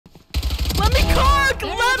Let me cook!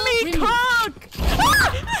 Let me cook!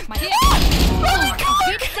 Let me cook!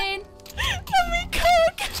 Let me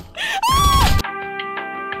cook!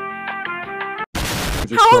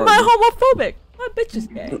 How am I homophobic? My bitch is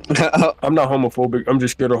gay. I'm not homophobic. I'm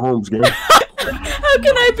just scared of homes, gang. How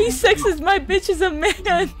can I be sexist? My bitch is a man.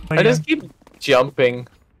 I just keep jumping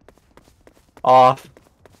off.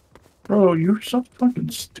 Bro, you're so fucking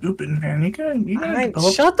stupid, man. You gotta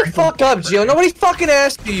Shut the fuck up, Gio. Nobody fucking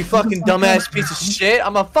asked you, you fucking dumbass piece of shit.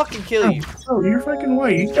 I'ma fucking kill you. Oh, you're fucking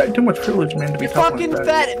white. You got too much privilege, man, to be You're talking fucking like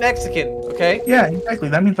fat and Mexican, okay? Yeah, exactly.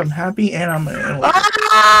 That means I'm happy and I'm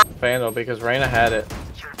Vandal, because Reyna had it.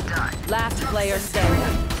 Last player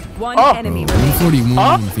standing. One Oh. enemy remaining. 41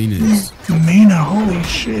 on Phoenix. Mina, holy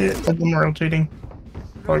shit. I'm rotating.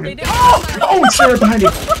 Oh, shit, behind you.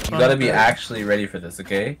 You gotta be actually ready for this,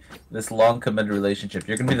 okay? This long committed relationship.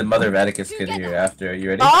 You're gonna be the mother of Atticus kid here after. Are you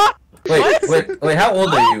ready? Wait, how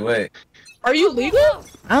old are you? Wait. Are you legal?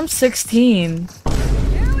 I'm 16.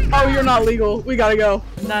 Oh, you're not legal. We gotta go.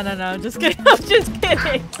 No. Just kidding. I'm just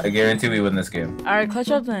kidding. I guarantee we win this game. Alright,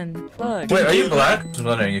 clutch up then. Fuck. Wait, are you black? I was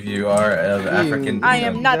wondering if you are of African. I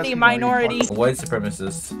am not the minority. White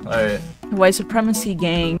supremacist. Alright. White supremacy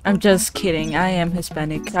gang. I'm just kidding. I am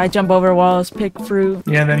Hispanic. I jump over walls, pick fruit.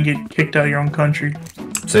 Yeah, then get kicked out of your own country.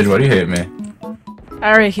 Sage, why do you hate me?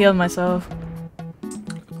 I already healed myself.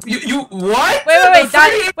 You what? Wait,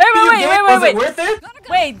 die. Wait. Worth it?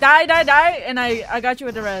 Wait, die, and I got you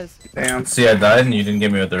with the res. Damn. See, I died and you didn't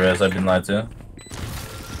get me with the rest. I've been lied to.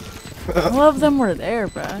 All of them were there,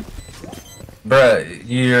 bruh. Bruh,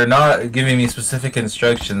 you're not giving me specific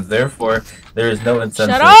instructions, therefore, there is no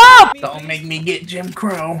incentive. Shut up! Don't make me get Jim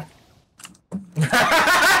Crow.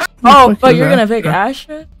 Oh, but you're gonna pick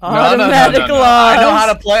Astra? Automatic No. loss. I know how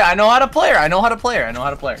to play. I know how to play her. I know how to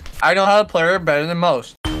play her better than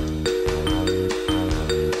most.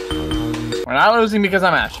 We're not losing because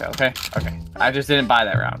I'm Astra, okay? Okay. I just didn't buy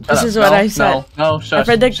that round. This is what I said. No, shush. I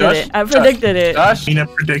predicted it. I predicted it. Shush. Mina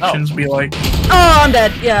predictions be like, Oh, I'm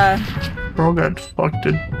dead. Yeah. bro got fucked.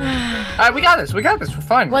 Alright, we got this. We're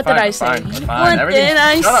fine. What we're did fine, I say? we're fine, we're fine. What Everything's- did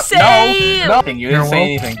I Shut up. say? No, you didn't say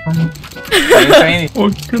anything. You didn't say anything.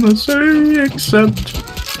 What can I say except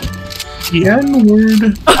the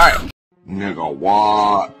N-word? Alright. Nigga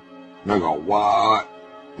what? Nigga what?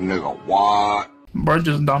 Nigga what? Bro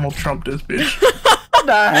just Donald Trump this bitch. What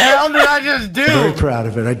the hell did I just do? Very proud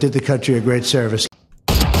of it. I did the country a great service.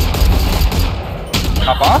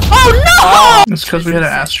 Hop off? Oh no! It's because we had an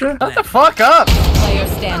Astra? Shut the fuck up! Player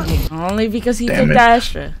standing. Only because he Damn picked it.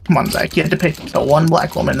 Astra. Come on, Zach. You had to pick the one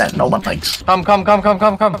black woman that no one likes. Come here.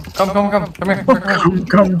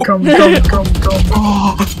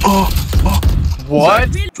 What?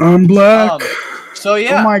 I'm black. So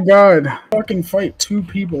yeah. Oh my god. Fucking fight two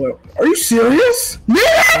people. Are you serious?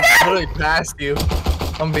 I literally passed you.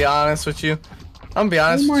 I'm gonna be honest with you. That's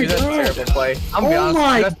a terrible play. I'm gonna be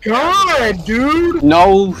honest with you. god, dude.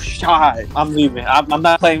 No shot. I'm leaving. I'm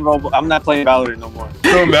not playing I'm not playing Valorant no more.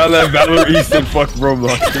 Bro, Valorant East and fuck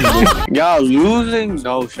Roblox. Y'all losing?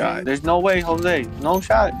 No shot. There's no way, Jose. No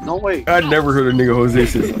shot. No way. I never heard a nigga Jose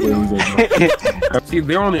say Jose. See,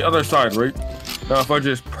 they're on the other side, right? Now, if I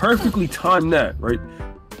just perfectly time that, right?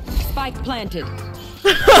 Spike planted.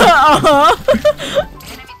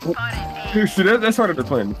 Dude, see, that's harder to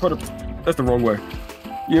plan. That's the wrong way.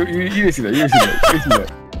 You didn't see that. You didn't see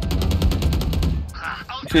that.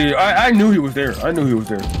 See, I knew he was there. I knew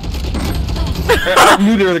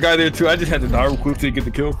there was a guy there too. I just had to die real quick to get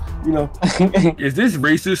the kill. You know? Is this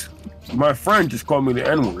racist? My friend just called me the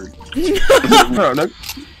N-word. Shut up, Nick.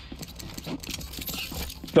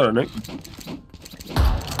 Shut up, Nick.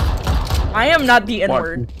 I am not the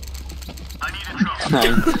N-word.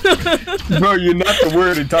 Bro, you're not the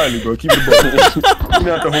word entirely, bro. Keep it above.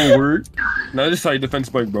 You're not the whole word. Now this is how you defend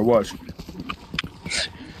Spike, bro. Watch.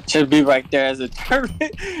 Should be right there as a turret.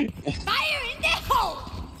 Fire in the hole!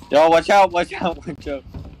 Yo, watch out. Right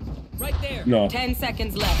there. No. 10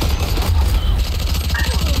 seconds left.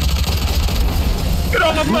 Get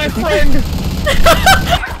off of my friend!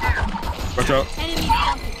 Watch out.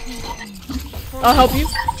 I'll help you.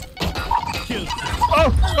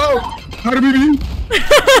 Oh! How to be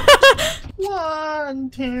 1,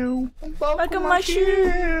 2, Back on my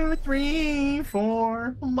shoe. 3,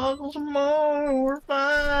 4, buckle some more,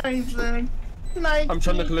 5, 6, 9. I'm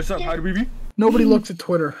trying to collect up. How to be? Nobody looks at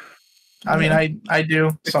Twitter. I mean, I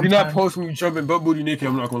do. If you're not posting when you jumping butt booty naked,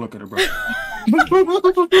 I'm not gonna look at it, bro.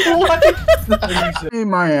 In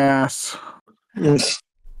my ass.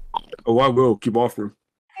 Oh, I will keep offering.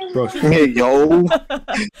 Trust me. Hey, yo.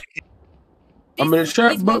 I'm in a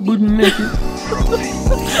trap butt booty naked.